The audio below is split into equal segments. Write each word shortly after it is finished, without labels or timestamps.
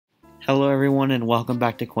Hello everyone and welcome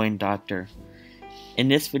back to Coin Doctor. In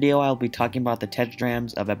this video I'll be talking about the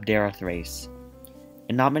tetradrachms of Abdera Thrace.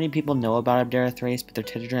 And not many people know about Abdera Thrace, but their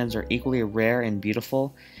tetradrachms are equally rare and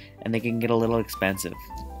beautiful, and they can get a little expensive.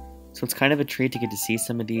 So it's kind of a treat to get to see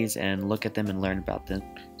some of these and look at them and learn about them.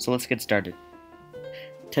 So let's get started.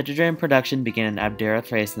 Tetradrachm production began in Abdera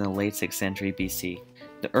Thrace in the late 6th century BC.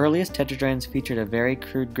 The earliest tetradrachms featured a very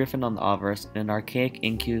crude griffin on the obverse and an archaic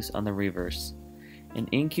incus on the reverse. An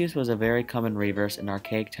incus was a very common reverse in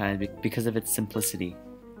archaic times because of its simplicity.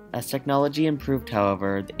 As technology improved,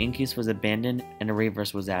 however, the incus was abandoned and a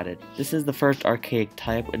reverse was added. This is the first archaic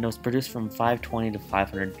type and was produced from 520 to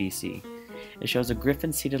 500 BC. It shows a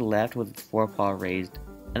griffin seated left with its forepaw raised,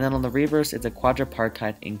 and then on the reverse it's a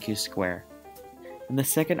quadripartite incus square. And the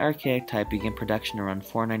second archaic type began production around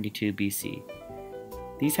 492 BC.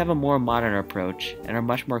 These have a more modern approach and are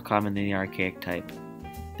much more common than the archaic type.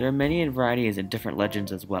 There are many varieties and different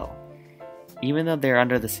legends as well. Even though they are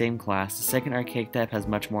under the same class, the second archaic type has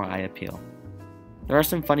much more eye appeal. There are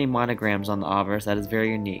some funny monograms on the obverse that is very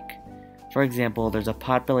unique. For example, there's a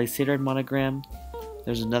potbelly satyr monogram,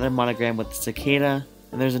 there's another monogram with the cicada,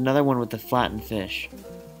 and there's another one with the flattened fish.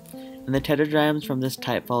 And the tetradrachms from this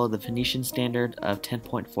type follow the Phoenician standard of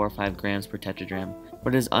 10.45 grams per tetradrachm,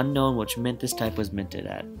 but it is unknown which mint this type was minted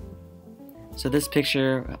at. So this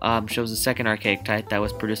picture shows the second archaic type that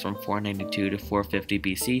was produced from 492 to 450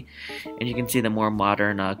 BC, and you can see the more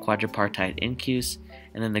modern quadripartite incus,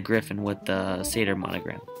 and then the griffin with the satyr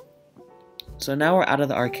monogram. So now we're out of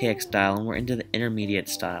the archaic style and we're into the intermediate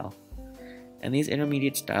style. And these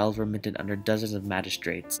intermediate styles were minted under dozens of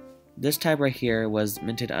magistrates. This type right here was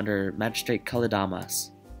minted under magistrate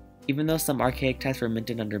Kalidamas. Even though some archaic types were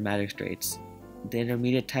minted under magistrates, the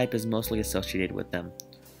intermediate type is mostly associated with them.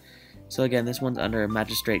 So again, this one's under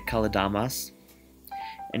magistrate Kalidamas,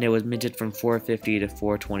 and it was minted from 450 to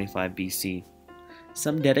 425 BC.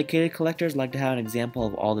 Some dedicated collectors like to have an example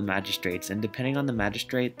of all the magistrates, and depending on the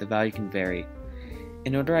magistrate, the value can vary.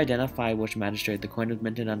 In order to identify which magistrate the coin was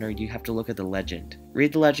minted under, you have to look at the legend.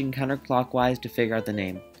 Read the legend counterclockwise to figure out the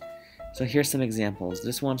name. So here's some examples.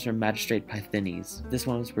 This one's from Magistrate Pythines. This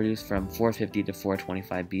one was produced from 450 to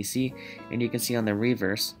 425 BC, and you can see on the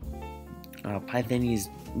reverse, Pythines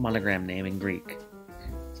monogram name in Greek.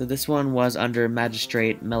 So this one was under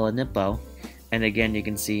Magistrate Melanippo, and again you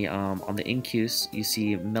can see on the incus you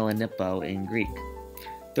see Melanippo in Greek.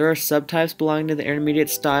 There are subtypes belonging to the intermediate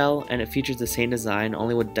style, and it features the same design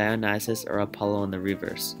only with Dionysus or Apollo in the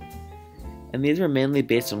reverse. And these were mainly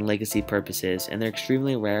based on legacy purposes, and they're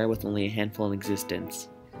extremely rare with only a handful in existence.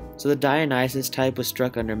 So the Dionysus type was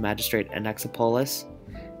struck under Magistrate Anaxapolis,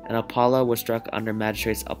 and Apollo was struck under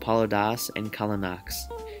Magistrates Apollodas and Kalanax.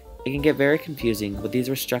 It can get very confusing, but these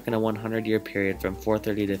were struck in a 100-year period from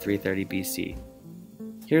 430 to 330 BC.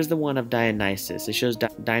 Here's the one of Dionysus. It shows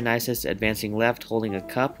Dionysus advancing left holding a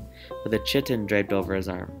cup with a chiton draped over his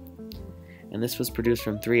arm. And this was produced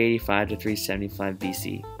from 385 to 375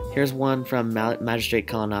 BC. Here's one from Magistrate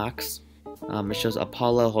Kalanax. It shows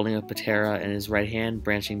Apollo holding a patera in his right hand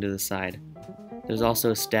branching to the side. There's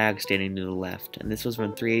also a stag standing to the left, and this was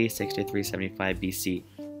from 386 to 375 BC.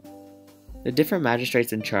 The different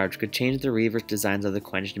magistrates in charge could change the reverse designs of the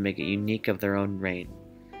coinage to make it unique of their own reign.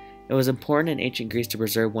 It was important in ancient Greece to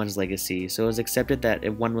preserve one's legacy, so it was accepted that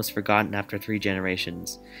if one was forgotten after 3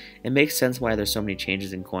 generations. It makes sense why there's so many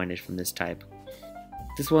changes in coinage from this type.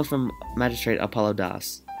 This one's from Magistrate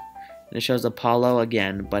Apollodas, and it shows Apollo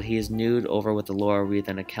again, but he is nude over with a laurel wreath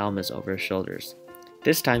and a calamus over his shoulders.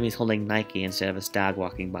 This time he's holding Nike instead of a stag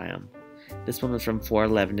walking by him. This one was from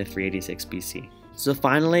 411 to 386 BC. So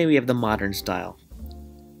finally we have the modern style.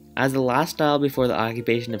 As the last style before the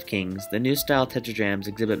occupation of kings, the new style tetradrachms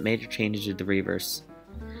exhibit major changes to the reverse.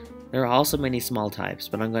 There are also many small types,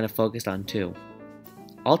 but I'm going to focus on 2.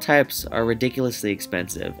 All types are ridiculously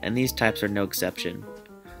expensive, and these types are no exception.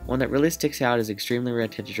 One that really sticks out is extremely rare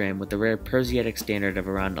tetradrachm with the rare Persiatic standard of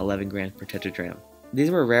around 11 grams per tetradrachm. These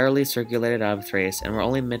were rarely circulated out of Thrace and were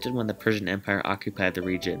only minted when the Persian Empire occupied the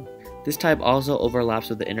region. This type also overlaps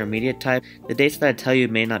with the intermediate type. The dates that I tell you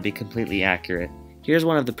may not be completely accurate. Here's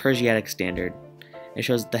one of the Persiatic standard. It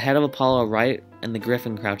shows the head of Apollo right and the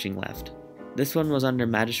griffin crouching left. This one was under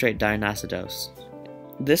Magistrate Dionysios.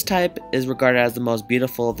 This type is regarded as the most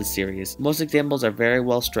beautiful of the series. Most examples are very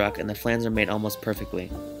well struck and the flans are made almost perfectly.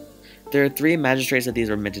 There are 3 magistrates that these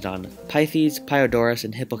were minted on: Pythes, Pyodorus,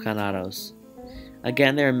 and Hippoconatos.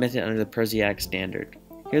 Again, they are minted under the Persiatic standard.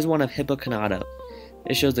 Here's one of Hippoconato.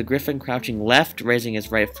 It shows the griffin crouching left, raising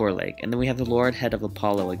his right foreleg, and then we have the lurid head of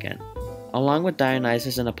Apollo again. Along with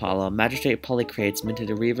Dionysus and Apollo, Magistrate Polycrates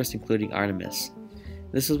minted a reverse including Artemis.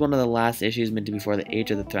 This was one of the last issues minted before the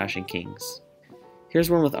Age of the Thrashing Kings. Here's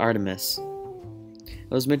one with Artemis. It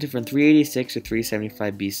was minted from 386 to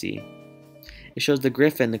 375 BC. It shows the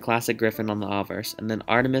griffin, the classic griffin on the obverse, and then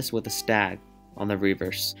Artemis with a stag on the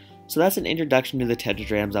reverse. So that's an introduction to the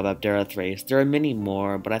tetradrams of Abdera Thrace. There are many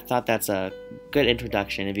more, but I thought that's a good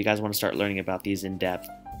introduction if you guys want to start learning about these in depth.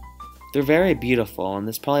 They're very beautiful, and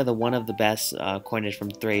this is probably one of the best coinage from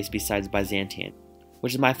Thrace besides Byzantium,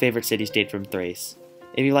 which is my favorite city-state from Thrace.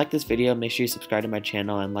 If you like this video, make sure you subscribe to my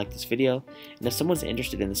channel and like this video, and if someone's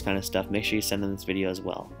interested in this kind of stuff, make sure you send them this video as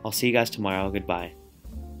well. I'll see you guys tomorrow. Goodbye.